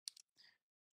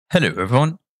Hello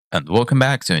everyone and welcome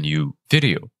back to a new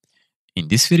video. In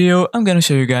this video, I'm going to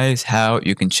show you guys how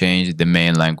you can change the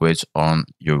main language on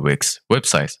your Wix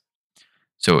website.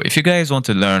 So if you guys want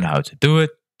to learn how to do it,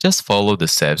 just follow the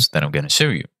steps that I'm going to show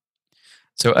you.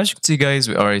 So as you can see guys,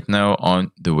 we are right now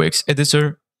on the Wix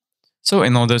editor. So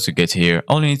in order to get here,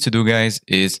 all you need to do guys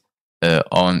is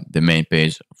on the main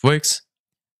page of Wix,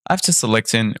 after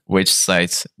selecting which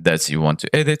sites that you want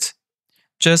to edit,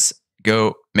 just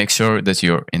go make sure that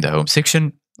you're in the home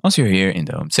section. Once you're here in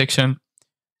the home section,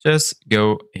 just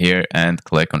go here and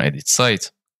click on edit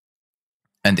site.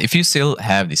 And if you still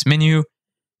have this menu,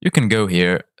 you can go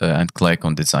here and click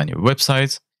on design your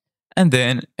website. And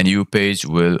then a new page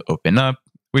will open up,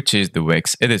 which is the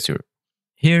Wix editor.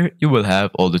 Here you will have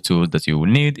all the tools that you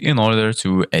will need in order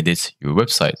to edit your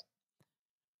website.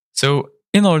 So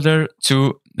in order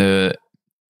to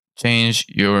change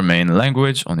your main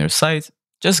language on your site,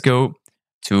 just go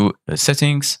to the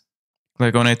settings,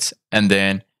 click on it, and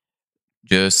then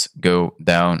just go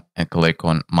down and click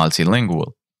on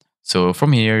multilingual. So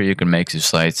from here, you can make your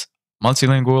site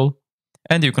multilingual,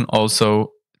 and you can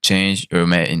also change your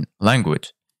main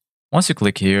language. Once you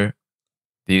click here,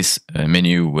 this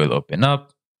menu will open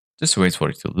up. Just wait for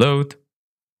it to load.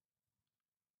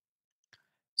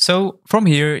 So from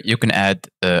here, you can add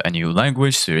a new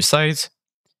language to your site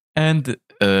and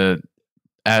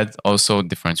add also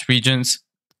different regions.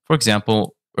 For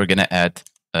example, we're going to add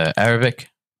Arabic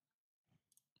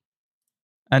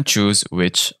and choose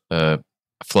which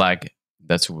flag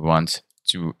that we want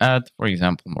to add, for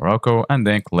example, Morocco, and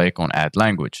then click on add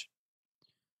language.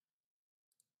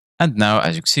 And now,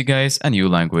 as you can see, guys, a new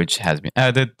language has been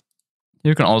added.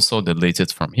 You can also delete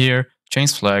it from here,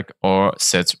 change flag, or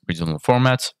set regional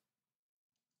format.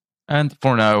 And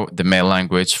for now, the main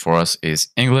language for us is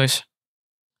English.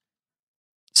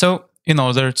 So in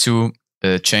order to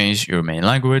change your main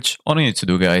language, all you need to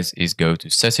do, guys, is go to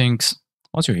settings.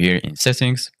 Once you're here in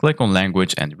settings, click on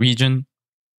language and region.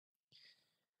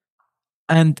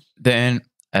 And then,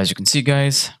 as you can see,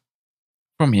 guys,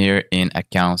 from here in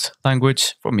account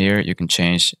language, from here you can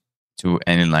change to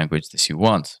any language that you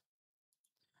want.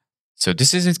 So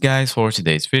this is it, guys, for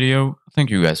today's video.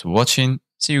 Thank you guys for watching.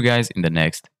 See you guys in the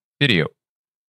next video.